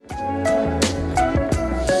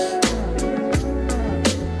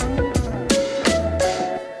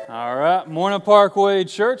Parkway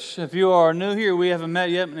Church. If you are new here, we haven't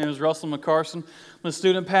met yet. My name is Russell McCarson. I'm a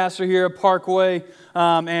student pastor here at Parkway.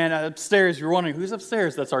 And upstairs, if you're wondering who's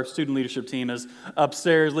upstairs, that's our student leadership team is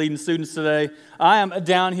upstairs leading students today. I am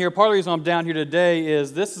down here. Part of the reason I'm down here today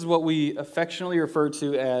is this is what we affectionately refer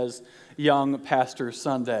to as Young Pastor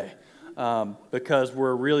Sunday. Because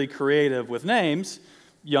we're really creative with names.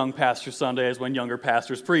 Young Pastor Sunday is when younger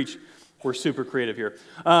pastors preach. We're super creative here.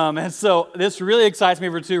 And so this really excites me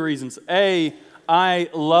for two reasons. A,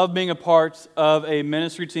 I love being a part of a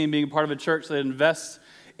ministry team, being a part of a church that invests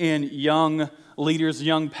in young leaders,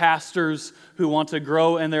 young pastors who want to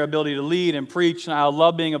grow in their ability to lead and preach. And I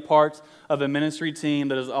love being a part of a ministry team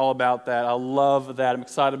that is all about that. I love that. I'm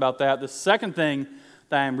excited about that. The second thing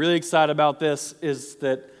that I'm really excited about this is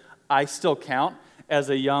that I still count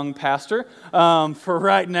as a young pastor. For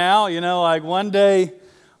right now, like one day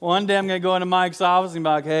I'm going to go into Mike's office and be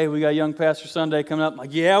like, hey, we got Young Pastor Sunday coming up. I'm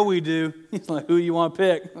like, yeah, we do. He's like, who you want to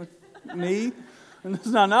pick? Me? And this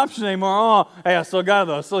is not an option anymore. Oh, hey, I still got it,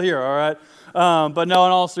 though. I'm still here, all right? But no,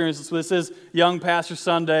 in all seriousness, this is Young Pastor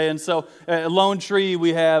Sunday. And so at Lone Tree,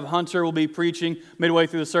 we have Hunter will be preaching midway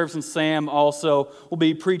through the service, and Sam also will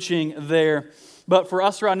be preaching there. But for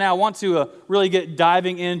us right now, I want to really get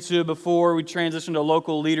diving into before we transition to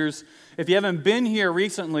local leaders. If you haven't been here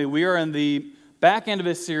recently, we are in the back end of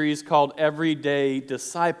a series called Everyday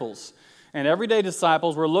Disciples. And Everyday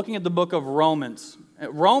Disciples, we're looking at the book of Romans.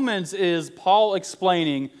 Romans is Paul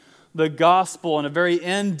explaining the gospel in a very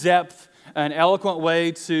in-depth and eloquent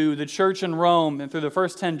way to the church in Rome. And through the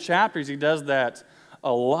first 10 chapters, he does that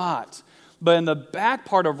a lot. But in the back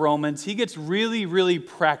part of Romans, he gets really, really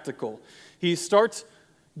practical. He starts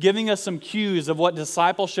giving us some cues of what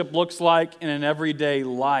discipleship looks like in an everyday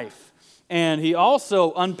life. And he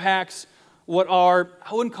also unpacks what are,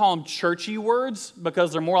 I wouldn't call them churchy words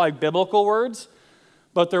because they're more like biblical words,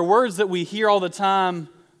 but they're words that we hear all the time,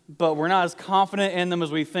 but we're not as confident in them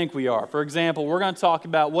as we think we are. For example, we're going to talk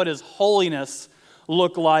about what does holiness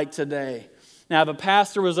look like today. Now, if a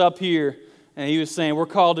pastor was up here and he was saying, we're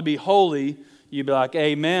called to be holy, you'd be like,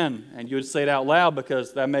 amen, and you would say it out loud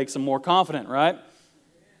because that makes them more confident, right?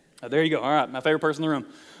 There you go. All right, my favorite person in the room.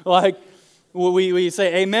 Like, we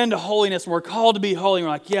say amen to holiness, and we're called to be holy, and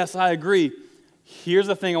we're like, yes, I agree. Here's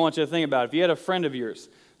the thing I want you to think about. If you had a friend of yours,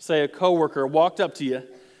 say a coworker, walked up to you,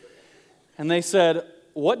 and they said,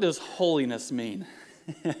 what does holiness mean?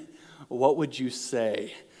 What would you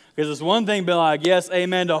say? Because it's one thing to be like, yes,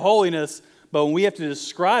 amen to holiness, but when we have to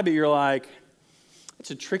describe it, you're like,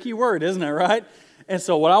 it's a tricky word, isn't it, right? And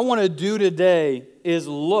so what I want to do today is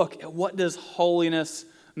look at what does holiness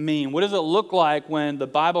mean? What does it look like when the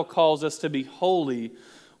Bible calls us to be holy?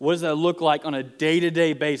 What does that look like on a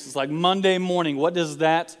day-to-day basis? Like Monday morning, what does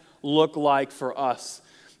that look like for us?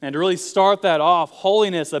 And to really start that off,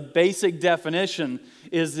 holiness, a basic definition,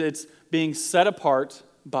 is it's being set apart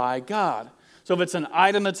by God. So if it's an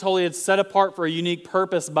item that's holy, it's set apart for a unique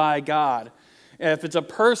purpose by God. If it's a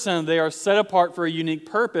person, they are set apart for a unique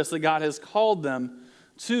purpose that God has called them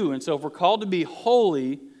to. And so if we're called to be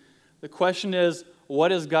holy, the question is, what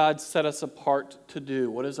does God set us apart to do?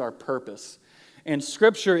 What is our purpose? And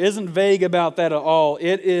Scripture isn't vague about that at all.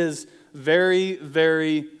 It is very,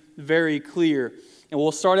 very, very clear. And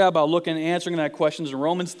we'll start out by looking and answering that question in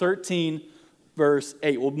Romans 13, verse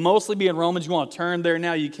 8. We'll mostly be in Romans. You want to turn there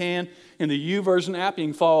now, you can. In the YouVersion app, you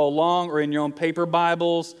can follow along, or in your own paper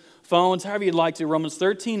Bibles, phones, however you'd like to. Romans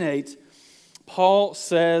 13:8, Paul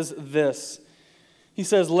says this. He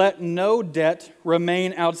says, let no debt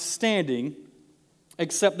remain outstanding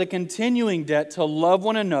except the continuing debt to love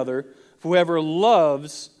one another. Whoever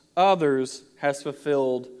loves others has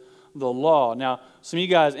fulfilled the law. Now, some of you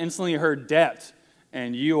guys instantly heard debt,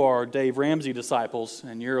 and you are Dave Ramsey disciples,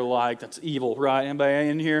 and you're like, that's evil, right? Anybody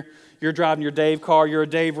in here? You're driving your Dave car, you're a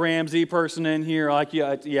Dave Ramsey person in here. Like,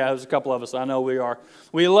 yeah, there's a couple of us. I know we are.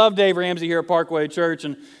 We love Dave Ramsey here at Parkway Church,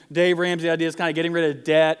 and Dave Ramsey's idea is kind of getting rid of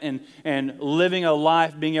debt and living a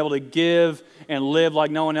life, being able to give and live like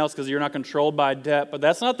no one else because you're not controlled by debt. But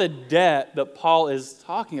that's not the debt that Paul is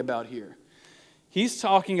talking about here. He's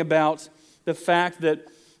talking about the fact that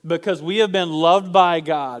because we have been loved by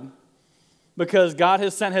God, because God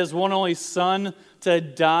has sent His one and only Son to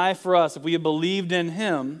die for us, if we have believed in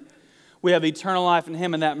Him, we have eternal life in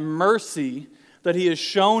Him. And that mercy that He has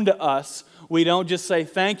shown to us, we don't just say,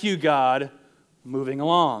 thank you, God, moving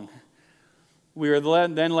along. We are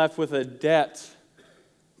then left with a debt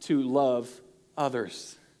to love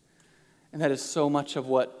others. And that is so much of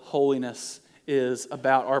what holiness is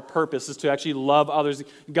about. Our purpose is to actually love others.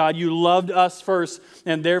 God, you loved us first,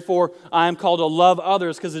 and therefore I am called to love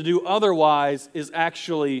others, because to do otherwise is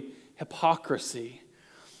actually hypocrisy.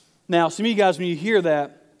 Now, some of you guys, when you hear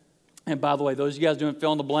that, and by the way, those of you guys doing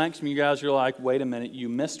fill in the blanks, some of you guys are like, wait a minute, you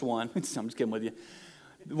missed one. I'm just kidding with you.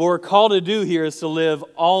 What we're called to do here is to live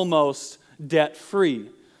almost debt-free.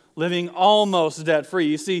 Living almost debt-free.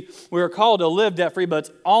 You see, we are called to live debt-free, but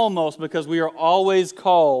it's almost because we are always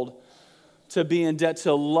called to be in debt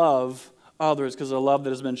to love others because of the love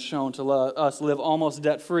that has been shown to us live almost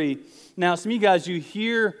debt-free. Now, some of you guys, you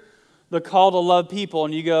hear the call to love people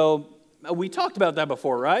and you go, we talked about that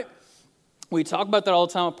before, right? We talk about that all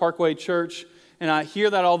the time at Parkway Church, and I hear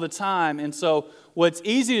that all the time. And so what's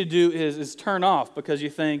easy to do is turn off because you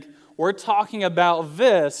think, we're talking about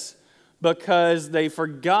this because they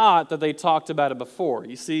forgot that they talked about it before.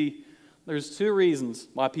 You see, there's two reasons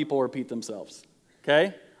why people repeat themselves,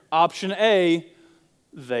 okay? Option A,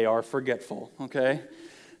 they are forgetful, okay?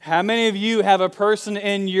 How many of you have a person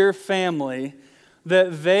in your family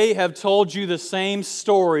that they have told you the same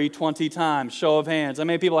story 20 times? Show of hands. How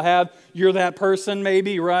many people have? You're that person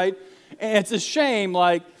maybe, right? And it's a shame,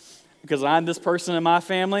 like, because I'm this person in my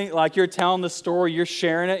family, like you're telling the story, you're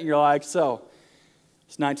sharing it, and you're like, so,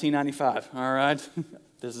 it's 1995, all right?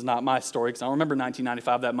 This is not my story because I don't remember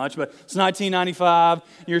 1995 that much, but it's 1995.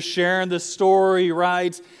 You're sharing the story,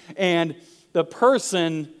 right? And the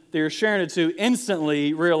person that you're sharing it to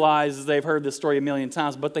instantly realizes they've heard this story a million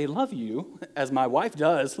times, but they love you, as my wife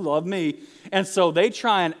does, love me. And so they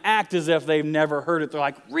try and act as if they've never heard it. They're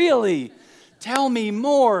like, really? Tell me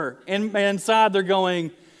more. And inside they're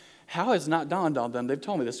going, how has it not dawned on them? They've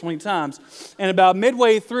told me this 20 times. And about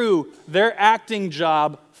midway through, their acting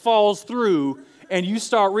job falls through, and you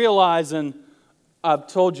start realizing, I've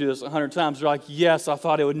told you this 100 times. You're like, yes, I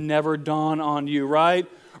thought it would never dawn on you, right?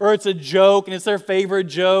 Or it's a joke, and it's their favorite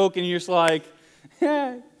joke, and you're just like,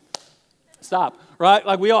 stop, right?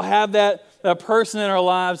 Like we all have that person in our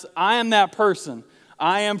lives. I am that person.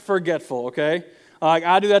 I am forgetful, okay? Like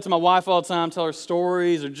I do that to my wife all the time, tell her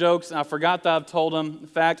stories or jokes, and I forgot that I've told them. In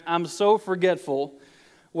fact, I'm so forgetful.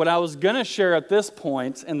 What I was going to share at this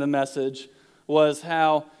point in the message was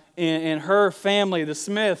how in her family, the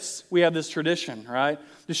Smiths, we have this tradition, right?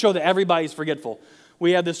 To show that everybody's forgetful.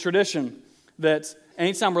 We have this tradition that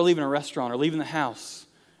anytime we're leaving a restaurant or leaving the house,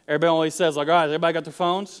 everybody always says, like, all right, everybody got their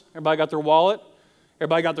phones? Everybody got their wallet?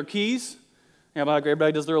 Everybody got their keys?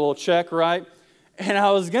 Everybody does their little check, right? And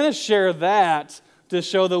I was going to share that to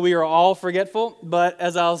show that we are all forgetful. But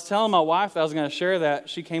as I was telling my wife that I was going to share that,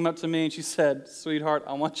 she came up to me and she said, sweetheart,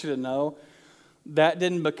 I want you to know that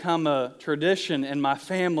didn't become a tradition in my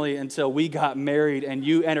family until we got married and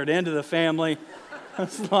you entered into the family. I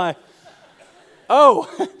was like, oh,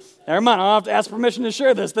 never mind. I don't have to ask permission to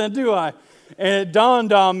share this then, do I? And it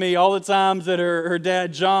dawned on me all the times that her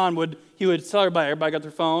dad, John, would tell everybody got their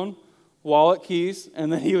phone, wallet, keys,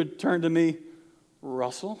 and then he would turn to me,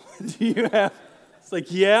 Russell, do you have? It's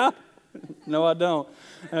like, yeah. No, I don't.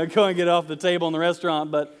 I'd go and get off the table in the restaurant,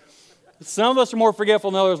 but some of us are more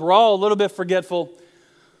forgetful than others. We're all a little bit forgetful.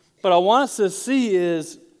 But I want us to see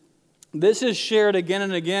is this is shared again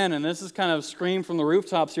and again, and this is kind of screamed from the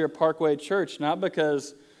rooftops here at Parkway Church, not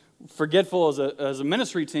because forgetful as a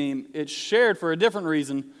ministry team. It's shared for a different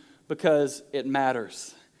reason, because it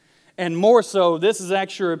matters. And more so, this is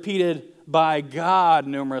actually repeated by God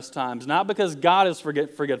numerous times. Not because God is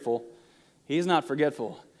forgetful. He's not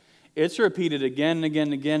forgetful. It's repeated again and again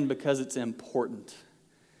and again because it's important.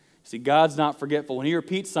 See, God's not forgetful. When He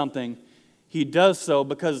repeats something, He does so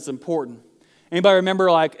because it's important. Anybody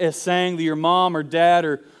remember like a saying that your mom or dad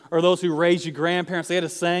or those who raised you, grandparents, they had a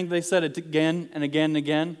saying, they said it again and again and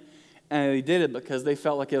again, and they did it because they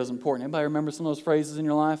felt like it was important. Anybody remember some of those phrases in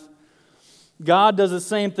your life? God does the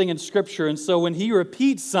same thing in Scripture, and so when He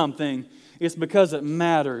repeats something, it's because it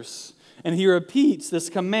matters. And He repeats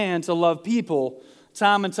this command to love people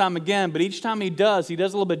time and time again, but each time He does a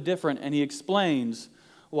little bit different, and He explains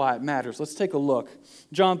why it matters. Let's take a look.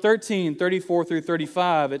 John 13, 34 through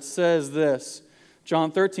 35, it says this.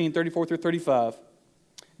 John 13, 34 through 35.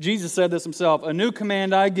 Jesus said this Himself, "A new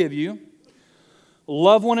command I give you,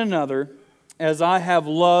 love one another as I have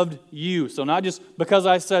loved you." So not just because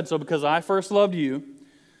I said so, because I first loved you,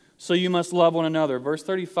 so you must love one another. Verse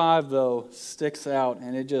 35, though, sticks out,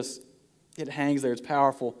 and it hangs there. It's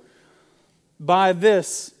powerful. "By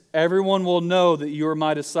this, everyone will know that you are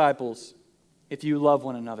my disciples, if you love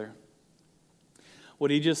one another." What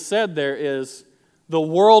He just said there is, the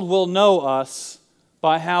world will know us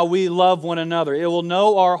by how we love one another. It will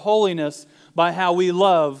know our holiness by how we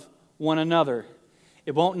love one another.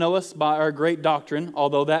 It won't know us by our great doctrine,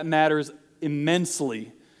 although that matters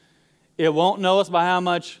immensely. It won't know us by how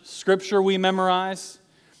much Scripture we memorize.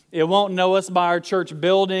 It won't know us by our church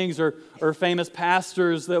buildings or famous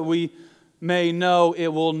pastors that we may know, it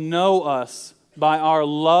will know us by our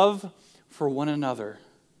love for one another.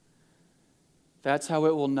 That's how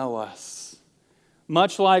it will know us.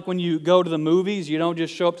 Much like when you go to the movies, you don't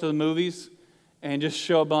just show up to the movies and just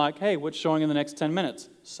show up like, hey, what's showing in the next 10 minutes?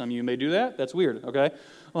 Some of you may do that. That's weird, okay?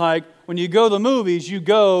 Like, when you go to the movies, you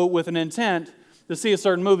go with an intent to see a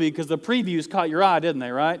certain movie because the previews caught your eye, didn't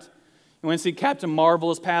they, right? You went to see Captain Marvel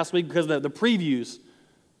this past week because the previews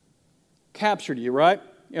captured you, right?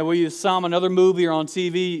 And when you saw another movie or on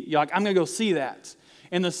TV, you're like, I'm going to go see that.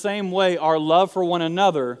 In the same way, our love for one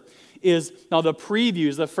another is now the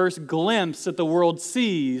previews, the first glimpse that the world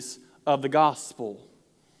sees of the gospel.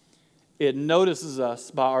 It notices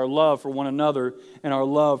us by our love for one another and our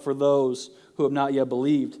love for those who have not yet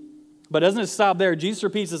believed. But doesn't it stop there? Jesus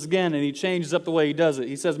repeats this again, and he changes up the way he does it.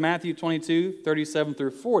 He says, Matthew 22, 37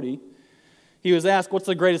 through 40, he was asked, what's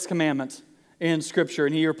the greatest commandment in Scripture?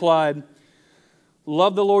 And he replied,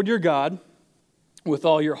 love the Lord your God with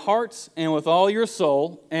all your heart and with all your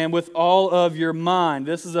soul and with all of your mind.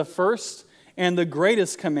 This is the first and the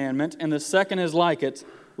greatest commandment, and the second is like it,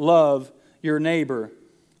 love your neighbor.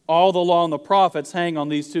 All the law and the prophets hang on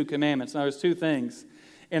these two commandments. Now, there's two things.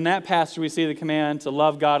 In that passage, we see the command to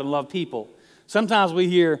love God and love people. Sometimes we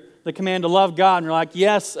hear the command to love God, and you're like,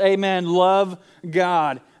 yes, amen, love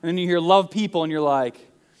God. And then you hear love people, and you're like,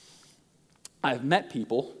 I've met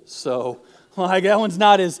people, so like that one's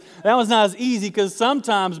not as easy, because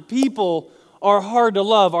sometimes people are hard to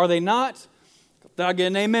love, are they not? I'll get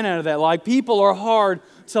an amen out of that. Like, people are hard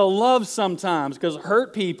to love sometimes because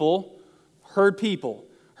hurt people hurt people.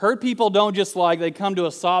 Hurt people don't just like, they come to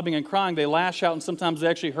us sobbing and crying. They lash out, and sometimes they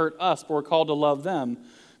actually hurt us, but we're called to love them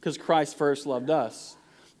because Christ first loved us.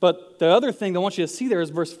 But the other thing I want you to see there is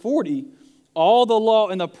verse 40. All the law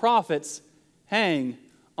and the prophets hang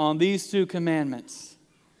on these two commandments.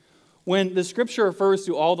 When the Scripture refers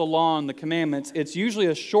to all the law and the commandments, it's usually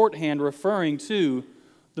a shorthand referring to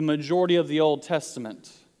the majority of the Old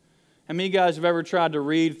Testament. How many of you guys have ever tried to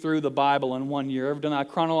read through the Bible in 1 year? Ever done a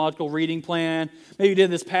chronological reading plan? Maybe you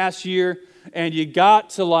did this past year, and you got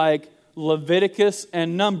to like Leviticus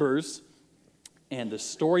and Numbers, and the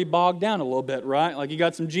story bogged down a little bit, right? Like you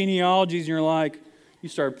got some genealogies, and you're like, you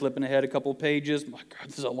started flipping ahead a couple pages. My God,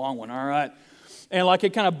 this is a long one, all right. And like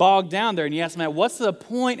it kind of bogged down there, and you ask, man, what's the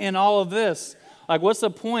point in all of this? Like, what's the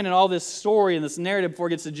point in all this story and this narrative before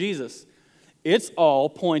it gets to Jesus? It's all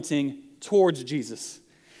pointing towards Jesus.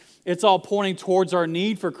 It's all pointing towards our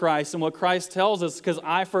need for Christ and what Christ tells us, because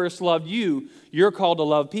I first loved you, you're called to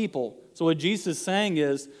love people. So what Jesus is saying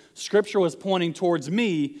is, Scripture was pointing towards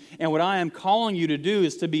me, and what I am calling you to do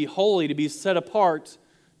is to be holy, to be set apart,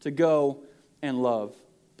 to go and love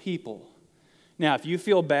people. Now, if you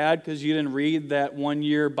feel bad because you didn't read that 1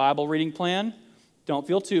 year Bible reading plan, don't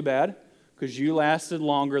feel too bad, because you lasted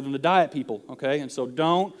longer than the diet people, okay? And so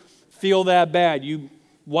don't feel that bad. You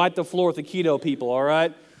wipe the floor with the keto people, all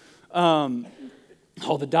right?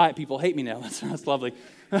 The diet people hate me now. That's lovely.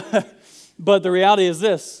 But the reality is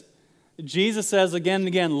this. Jesus says again and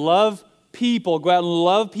again, love people. Go out and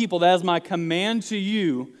love people. That is my command to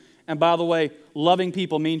you. And by the way, loving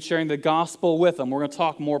people means sharing the gospel with them. We're going to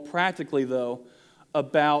talk more practically, though,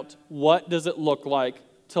 about what does it look like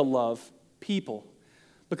to love people.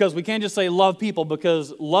 Because we can't just say love people,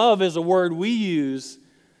 because love is a word we use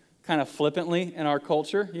kind of flippantly in our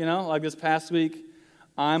culture. You know, like this past week,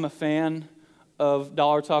 I'm a fan of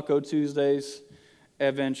Dollar Taco Tuesdays,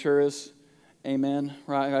 Adventuras, amen,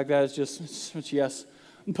 right? Like that is just yes.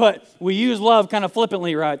 But we use love kind of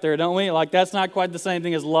flippantly right there, don't we? Like that's not quite the same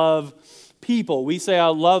thing as love people. We say I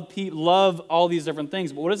love all these different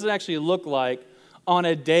things, but what does it actually look like on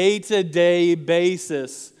a day-to-day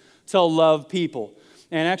basis to love people?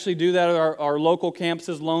 And actually do that at our local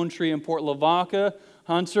campuses, Lone Tree and Port Lavaca.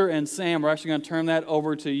 Hunter and Sam, we're actually going to turn that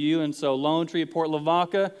over to you. And so Lone Tree, Port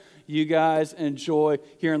Lavaca, you guys enjoy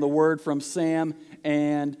hearing the word from Sam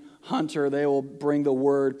and Hunter. They will bring the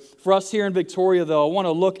word. For us here in Victoria, though, I want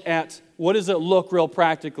to look at what does it look real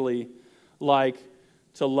practically like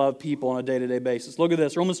to love people on a day-to-day basis. Look at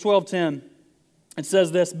this, Romans 12:10. It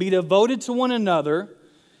says this, be devoted to one another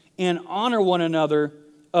and honor one another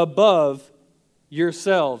above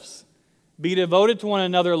yourselves. Be devoted to one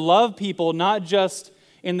another, love people, not just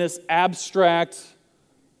in this abstract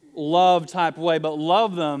love type way, but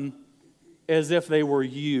love them as if they were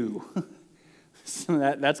you. So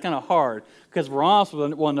that's kind of hard, because we're honest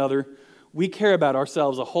with one another. We care about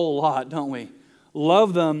ourselves a whole lot, don't we?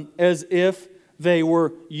 Love them as if they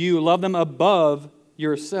were you. Love them above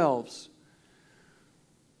yourselves.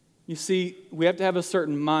 You see, we have to have a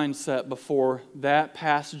certain mindset before that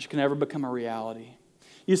passage can ever become a reality.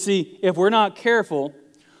 You see, if we're not careful,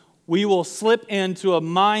 we will slip into a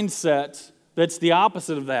mindset that's the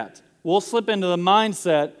opposite of that. We'll slip into the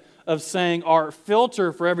mindset of saying our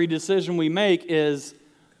filter for every decision we make is,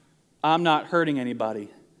 I'm not hurting anybody.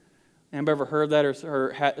 Anybody ever heard that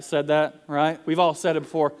or said that, right? We've all said it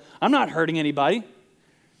before. I'm not hurting anybody.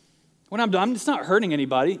 When I'm done, I'm just not hurting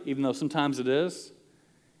anybody, even though sometimes it is.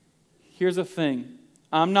 Here's the thing.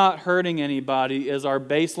 I'm not hurting anybody is our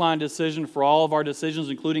baseline decision for all of our decisions,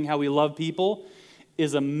 including how we love people,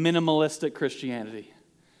 is a minimalistic Christianity.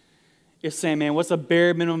 It's saying, man, what's the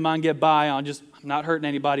bare minimum I can get by on? Just, I'm not hurting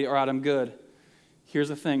anybody, all right, I'm good. Here's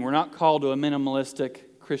the thing. We're not called to a minimalistic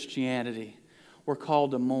Christianity. We're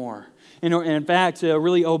called to more. And in fact, to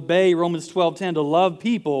really obey Romans 12:10, to love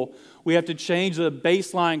people, we have to change the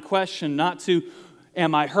baseline question, not to,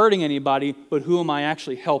 am I hurting anybody, but who am I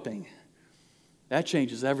actually helping? That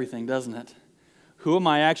changes everything, doesn't it? Who am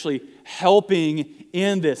I actually helping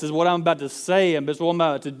in this? Is what I'm about to say, and what I'm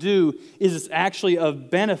about to do, is this actually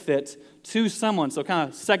of benefit to someone? So kind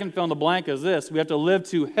of second fill in the blank is this. We have to live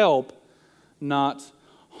to help, not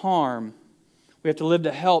harm. We have to live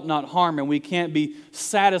to help, not harm, and we can't be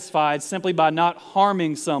satisfied simply by not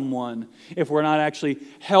harming someone if we're not actually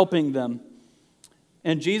helping them.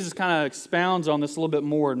 And Jesus kind of expounds on this a little bit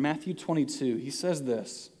more in Matthew 22. He says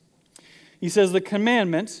this. He says, the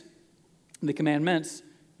commandments,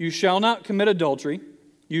 you shall not commit adultery,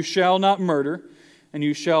 you shall not murder, and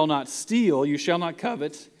you shall not steal, you shall not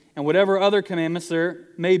covet, and whatever other commandments there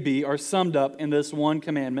may be are summed up in this one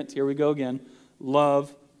commandment. Here we go again.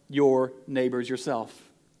 Love your neighbors yourself.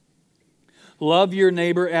 Love your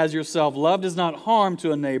neighbor as yourself. Love does not harm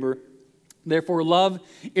to a neighbor. Therefore, love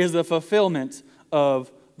is the fulfillment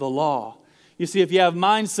of the law. You see, if you have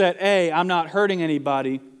mindset A, I'm not hurting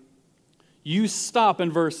anybody, you stop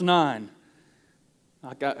in verse 9.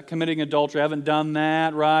 I got committing adultery. I haven't done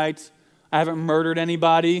that, right? I haven't murdered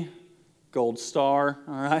anybody. Gold star,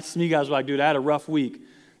 all right? Some of you guys are like, dude, I had a rough week.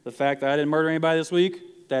 The fact that I didn't murder anybody this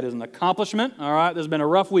week, that is an accomplishment, all right? This has been a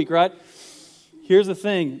rough week, right? Here's the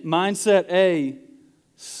thing. Mindset A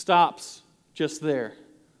stops just there.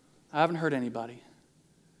 I haven't hurt anybody.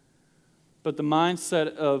 But the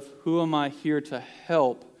mindset of who am I here to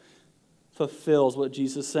help fulfills what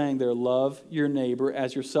Jesus is saying there. Love your neighbor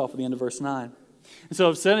as yourself at the end of verse 9. And so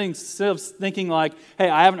instead of thinking like, hey,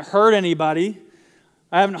 I haven't hurt anybody,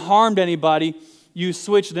 I haven't harmed anybody, you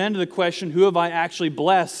switch then to the question, who have I actually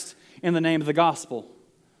blessed in the name of the gospel?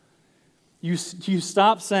 You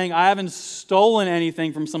stop saying, I haven't stolen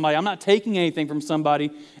anything from somebody, I'm not taking anything from somebody,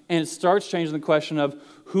 and it starts changing the question of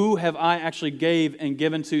who have I actually gave and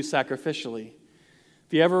given to sacrificially.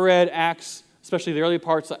 If you ever read Acts, especially the early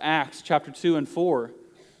parts of Acts, chapter 2 and 4,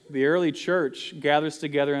 the early church gathers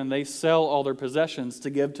together and they sell all their possessions to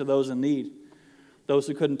give to those in need, those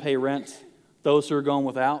who couldn't pay rent, those who were going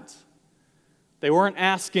without. They weren't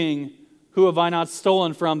asking, who have I not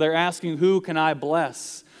stolen from? They're asking, who can I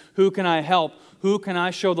bless? Who can I help? Who can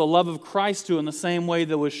I show the love of Christ to in the same way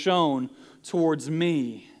that was shown towards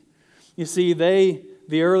me? You see,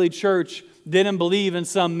 the early church didn't believe in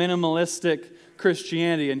some minimalistic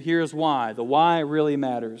Christianity, and here's why. The why really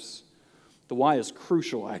matters. The why is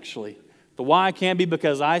crucial, actually. The why can't be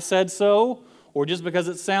because I said so or just because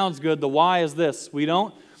it sounds good. The why is this. We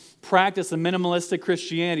don't practice a minimalistic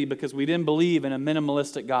Christianity because we didn't believe in a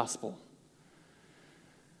minimalistic gospel.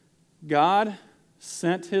 God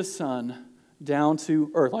sent His Son down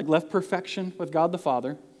to earth, like left perfection with God the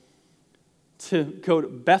Father, to go to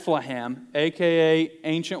Bethlehem, a.k.a.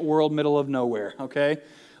 ancient world, middle of nowhere, okay?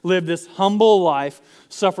 Lived this humble life,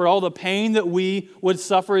 suffered all the pain that we would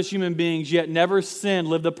suffer as human beings, yet never sinned,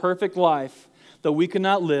 lived a perfect life that we could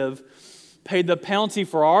not live, paid the penalty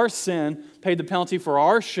for our sin, paid the penalty for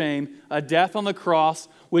our shame, a death on the cross,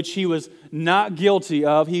 which He was not guilty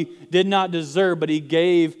of, He did not deserve, but He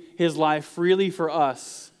gave His life freely for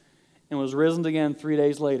us and was risen again 3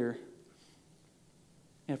 days later.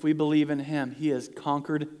 And if we believe in Him, He has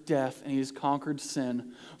conquered death and He has conquered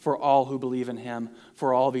sin for all who believe in Him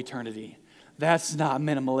for all of eternity. That's not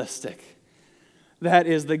minimalistic. That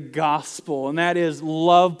is the gospel, and that is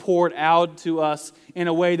love poured out to us in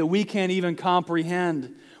a way that we can't even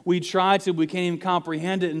comprehend. We try to, we can't even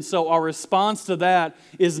comprehend it, and so our response to that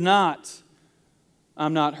is not,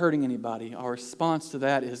 I'm not hurting anybody. Our response to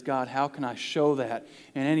that is, God, how can I show that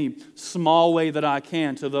in any small way that I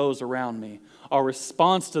can to those around me? Our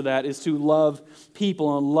response to that is to love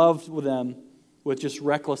people and love them with just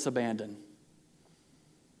reckless abandon.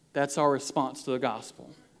 That's our response to the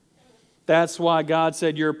gospel. That's why God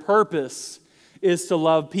said your purpose is to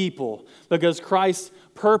love people, because Christ's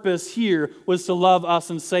purpose here was to love us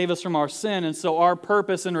and save us from our sin. And so our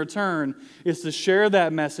purpose in return is to share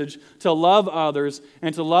that message, to love others,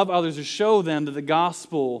 and to love others to show them that the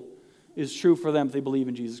gospel is true for them if they believe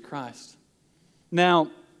in Jesus Christ.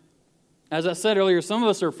 Now, as I said earlier, some of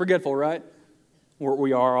us are forgetful, right?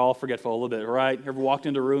 We are all forgetful a little bit, right? Ever walked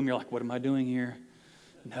into a room, you're like, what am I doing here?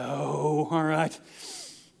 No, all right.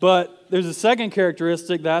 But there's a second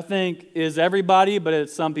characteristic that I think is everybody, but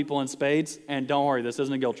it's some people in spades. And don't worry, this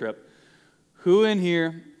isn't a guilt trip. Who in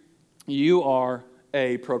here, you are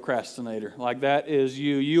a procrastinator? Like that is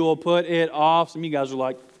you. You will put it off. Some of you guys are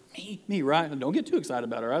like, me, right? Don't get too excited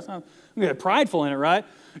about it, right? I'm going to get prideful in it, right?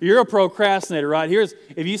 You're a procrastinator, right?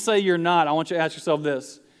 If you say you're not, I want you to ask yourself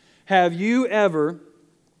this. Have you ever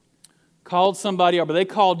called somebody up, or they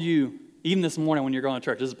called you, even this morning when you're going to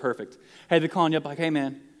church? This is perfect. Hey, they're calling you up like, hey,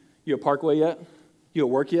 man, you at Parkway yet? You at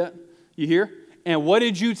work yet? You here? And what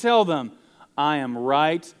did you tell them? I am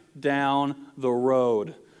right down the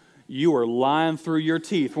road. You were lying through your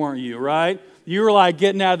teeth, weren't you, right? You were like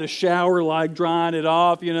getting out of the shower, like drying it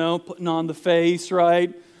off, putting on the face,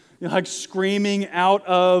 right? You're like screaming out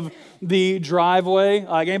of the driveway.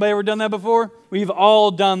 Like, anybody ever done that before? We've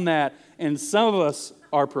all done that. And some of us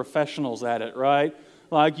are professionals at it, right?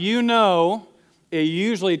 Like, it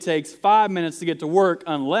usually takes 5 minutes to get to work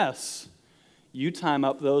unless you time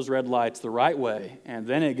up those red lights the right way, and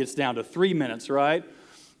then it gets down to 3 minutes, right?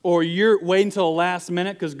 Or you're waiting until the last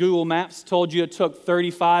minute because Google Maps told you it took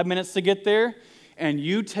 35 minutes to get there, and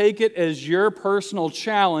you take it as your personal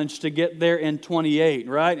challenge to get there in 28,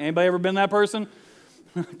 right? Anybody ever been that person?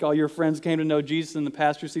 All your friends came to know Jesus in the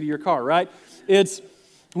passenger seat of your car, right?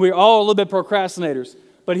 We're all a little bit procrastinators.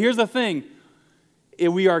 But here's the thing.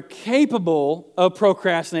 We are capable of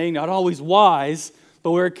procrastinating, not always wise,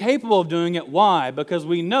 but we're capable of doing it. Why? Because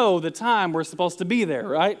we know the time we're supposed to be there,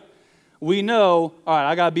 right? We know, all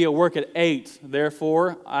right, I got to be at work at 8,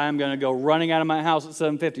 therefore I'm going to go running out of my house at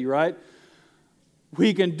 7:50, right?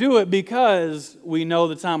 We can do it because we know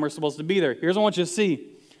the time we're supposed to be there. Here's what I want you to see.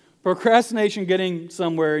 Procrastination getting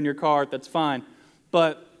somewhere in your car, that's fine.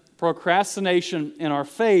 But procrastination in our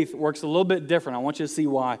faith works a little bit different. I want you to see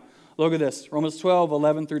why. Look at this, Romans 12,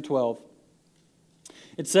 11 through 12.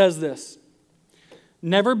 It says this,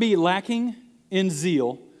 never be lacking in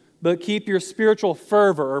zeal, but keep your spiritual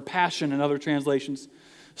fervor or passion in other translations,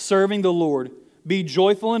 serving the Lord. Be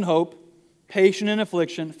joyful in hope, patient in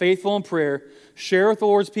affliction, faithful in prayer. Share with the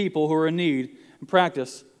Lord's people who are in need, and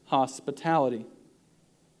practice hospitality.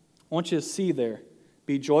 I want you to see there,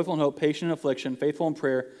 be joyful in hope, patient in affliction, faithful in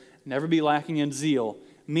prayer. Never be lacking in zeal,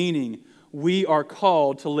 meaning we are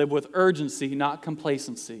called to live with urgency, not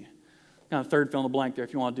complacency. Kind of third fill in the blank there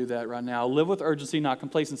if you want to do that right now. Live with urgency, not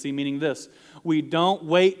complacency, meaning this. We don't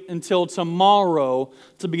wait until tomorrow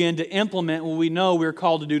to begin to implement what we know we're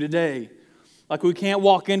called to do today. Like we can't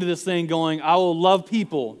walk into this thing going, I will love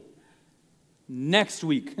people next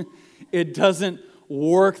week. It doesn't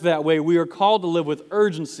work that way. We are called to live with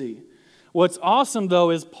urgency. What's awesome, though,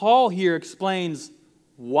 is Paul here explains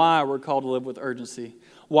why we're called to live with urgency.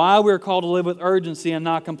 Why we're called to live with urgency and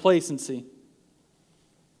not complacency.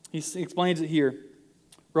 He explains it here.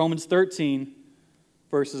 Romans 13,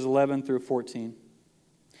 verses 11 through 14. And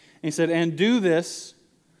he said, and do this,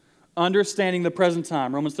 understanding the present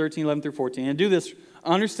time. Romans 13, 11 through 14. And do this,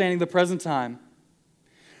 understanding the present time.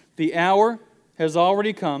 The hour has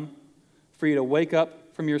already come for you to wake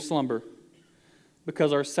up from your slumber,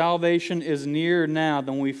 because our salvation is nearer now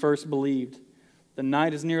than when we first believed. The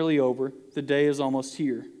night is nearly over. The day is almost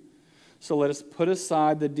here. So let us put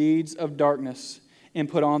aside the deeds of darkness and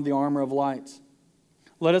put on the armor of light.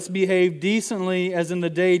 Let us behave decently as in the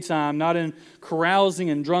daytime, not in carousing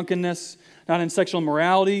and drunkenness, not in sexual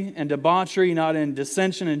immorality and debauchery, not in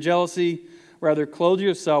dissension and jealousy. Rather, clothe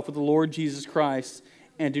yourself with the Lord Jesus Christ,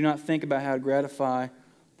 and do not think about how to gratify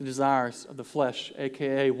the desires of the flesh,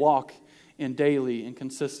 a.k.a. walk in daily and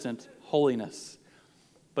consistent holiness.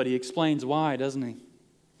 But he explains why, doesn't he?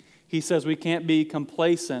 He says we can't be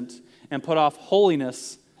complacent and put off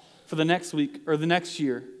holiness for the next week or the next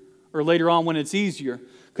year or later on when it's easier.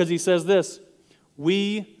 Because he says this,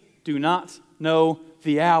 we do not know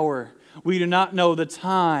the hour. We do not know the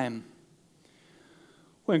time.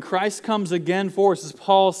 When Christ comes again for us, as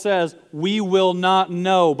Paul says, we will not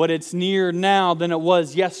know, but it's nearer now than it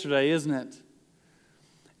was yesterday, isn't it?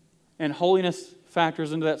 And holiness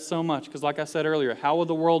factors into that so much, because like I said earlier, how will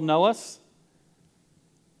the world know us?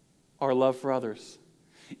 Our love for others.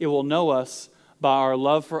 It will know us by our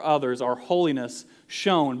love for others, our holiness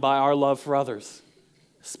shown by our love for others,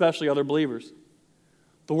 especially other believers.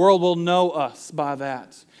 The world will know us by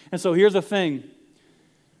that. And so here's the thing.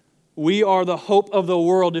 We are the hope of the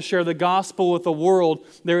world to share the gospel with the world.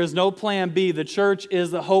 There is no plan B. The church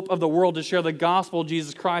is the hope of the world to share the gospel of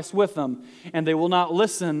Jesus Christ with them. And they will not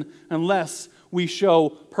listen unless we show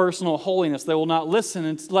personal holiness. They will not listen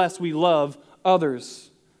unless we love others.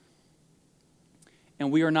 And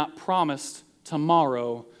we are not promised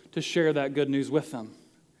tomorrow to share that good news with them.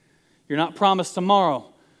 You're not promised tomorrow.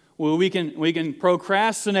 Well, we can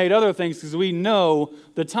procrastinate other things because we know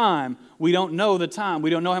the time. We don't know the time.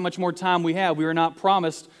 We don't know how much more time we have. We are not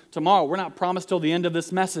promised tomorrow. We're not promised till the end of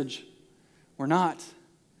this message. We're not.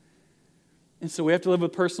 And so we have to live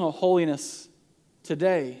with personal holiness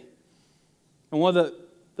today. And one of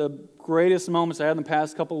the greatest moments I had in the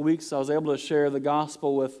past couple of weeks, I was able to share the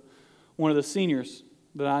gospel with one of the seniors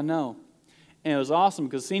that I know. And it was awesome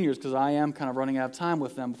because I am kind of running out of time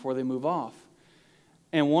with them before they move off.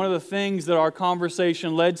 And one of the things that our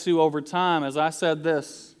conversation led to over time is I said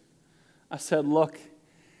this. I said, look,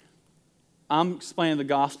 I'm explaining the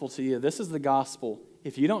gospel to you. This is the gospel.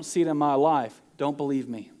 If you don't see it in my life, don't believe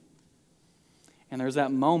me. And there's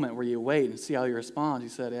that moment where you wait and see how he responds. He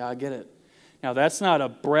said, yeah, I get it. Now, that's not a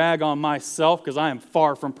brag on myself because I am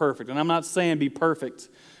far from perfect. And I'm not saying be perfect.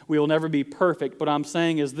 We will never be perfect. But I'm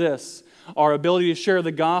saying is this. Our ability to share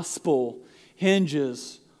the gospel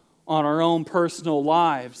hinges on our own personal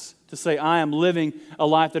lives, to say, I am living a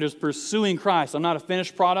life that is pursuing Christ. I'm not a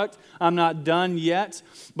finished product. I'm not done yet,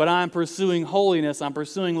 but I'm pursuing holiness. I'm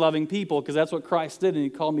pursuing loving people because that's what Christ did, and He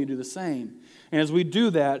called me to do the same. And as we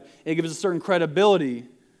do that, it gives a certain credibility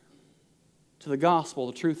to the gospel,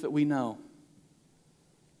 the truth that we know.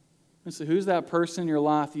 And so who's that person in your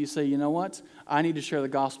life that you say, you know what? I need to share the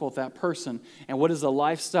gospel with that person. And what is the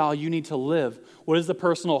lifestyle you need to live? What is the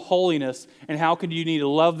personal holiness? And how could you need to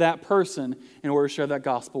love that person in order to share that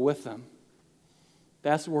gospel with them?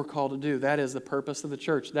 That's what we're called to do. That is the purpose of the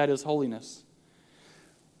church. That is holiness.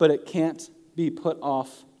 But it can't be put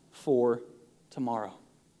off for tomorrow.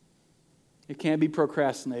 It can't be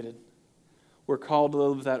procrastinated. We're called to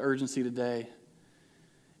live with that urgency today.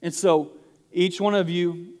 And so each one of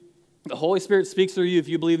you, the Holy Spirit speaks through you if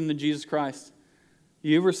you believe in Jesus Christ.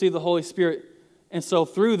 You've received the Holy Spirit. And so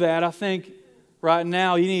through that, I think right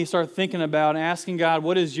now you need to start thinking about and asking God,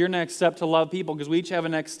 what is your next step to love people? Because we each have a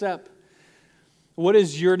next step. What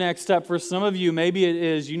is your next step? For some of you, maybe it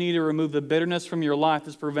is you need to remove the bitterness from your life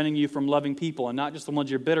that's preventing you from loving people. And not just the ones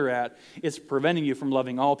you're bitter at. It's preventing you from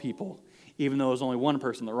loving all people, even though there's only one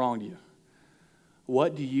person that wronged you.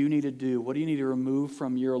 What do you need to do? What do you need to remove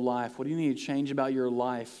from your life? What do you need to change about your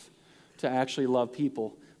life to actually love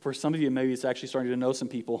people? For some of you, maybe it's actually starting to know some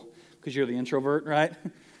people because you're the introvert, right?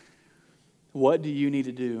 What do you need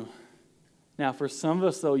to do? Now, for some of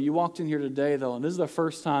us, though, you walked in here today, though, and this is the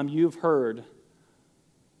first time you've heard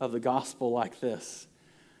of the gospel like this.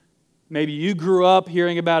 Maybe you grew up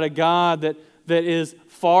hearing about a God that is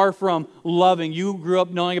far from loving. You grew up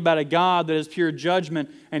knowing about a God that is pure judgment.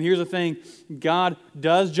 And here's the thing, God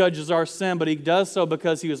does judge our sin, but He does so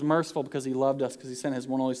because He was merciful, because He loved us, because He sent His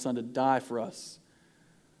one only Son to die for us.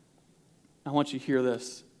 I want you to hear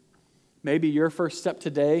this. Maybe your first step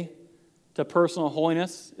today to personal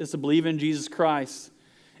holiness is to believe in Jesus Christ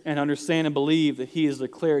and understand and believe that He has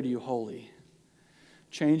declared you holy.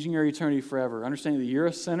 Changing your eternity forever. Understanding that you're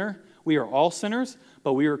a sinner. We are all sinners,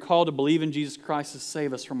 but we are called to believe in Jesus Christ to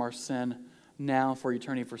save us from our sin now for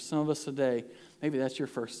eternity. For some of us today, maybe that's your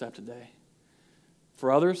first step today.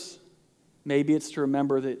 For others, maybe it's to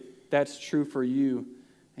remember that that's true for you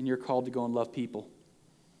and you're called to go and love people.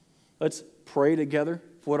 Let's pray together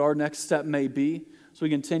for what our next step may be. So we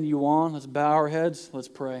continue on. Let's bow our heads. Let's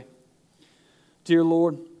pray. Dear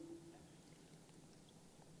Lord,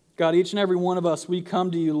 God, each and every one of us, we come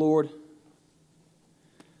to you, Lord,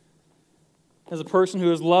 as a person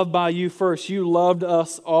who is loved by you first. You loved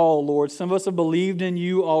us all, Lord. Some of us have believed in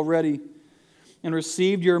you already and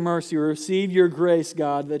received your mercy, received your grace,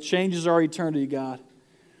 God, that changes our eternity, God.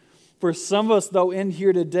 For some of us, though, in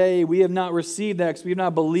here today, we have not received that because we have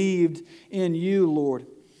not believed in you, Lord.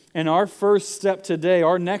 And our first step today,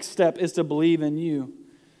 our next step is to believe in you.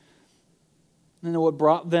 I know what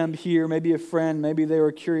brought them here, maybe a friend, maybe they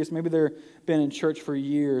were curious, maybe they've been in church for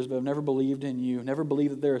years, but have never believed in you, never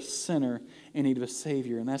believed that they're a sinner in need of a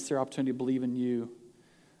Savior, and that's their opportunity to believe in you.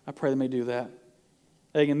 I pray they may do that.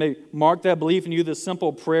 They can maybe mark that belief in you, this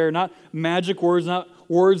simple prayer, not magic words, not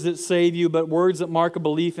words that save you, but words that mark a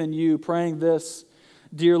belief in you, praying this,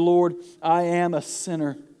 Dear Lord, I am a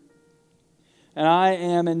sinner, and I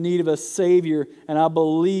am in need of a Savior, and I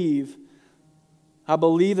believe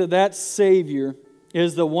that Savior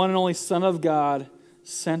is the one and only Son of God,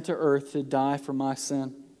 sent to earth to die for my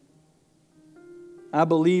sin. I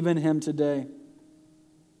believe in him today.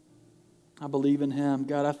 I believe in him.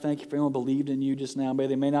 God, I thank you for anyone who believed in you just now. May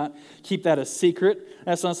they may not keep that a secret.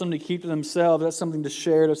 That's not something to keep to themselves. That's something to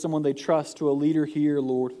share to someone they trust, to a leader here,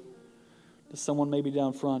 Lord, to someone maybe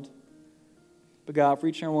down front. But God, for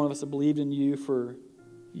each and every one of us that believed in you for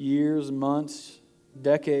years, months,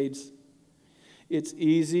 decades, it's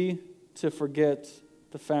easy to forget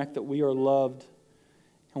the fact that we are loved.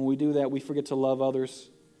 And when we do that, we forget to love others.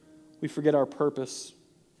 We forget our purpose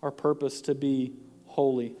to be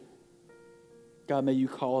holy. God, may you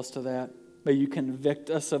call us to that. May you convict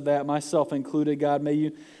us of that, myself included, God. May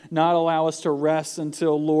you not allow us to rest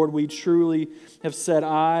until, Lord, we truly have said,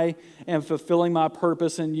 I am fulfilling my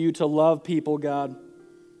purpose in you to love people, God.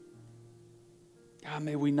 God,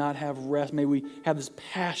 may we not have rest. May we have this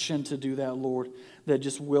passion to do that, Lord, that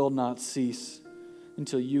just will not cease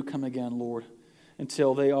until you come again, Lord.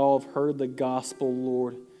 Until they all have heard the gospel,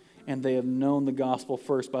 Lord, and they have known the gospel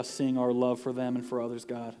first by seeing our love for them and for others,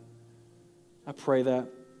 God. I pray that.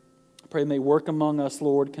 I pray may work among us,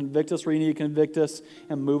 Lord. Convict us where you need to convict us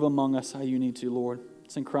and move among us how you need to, Lord.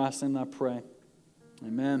 It's in Christ's name I pray.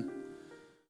 Amen.